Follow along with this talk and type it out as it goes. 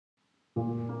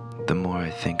The more I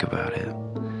think about it,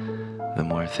 the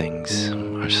more things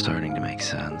are starting to make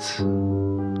sense.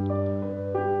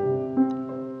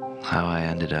 How I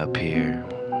ended up here,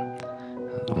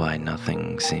 why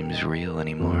nothing seems real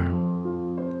anymore.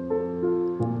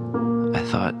 I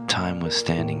thought time was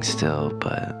standing still,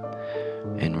 but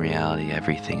in reality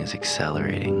everything is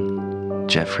accelerating.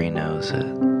 Jeffrey knows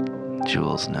it.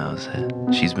 Jules knows it.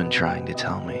 She's been trying to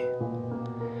tell me.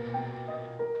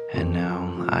 And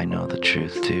now I know the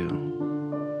truth too.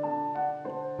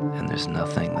 And there's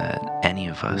nothing that any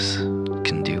of us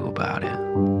can do about it.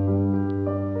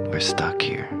 We're stuck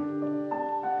here.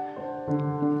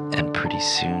 And pretty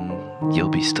soon you'll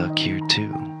be stuck here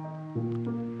too.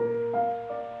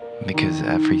 Because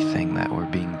everything that we're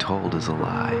being told is a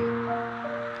lie.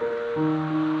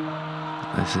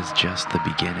 This is just the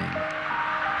beginning.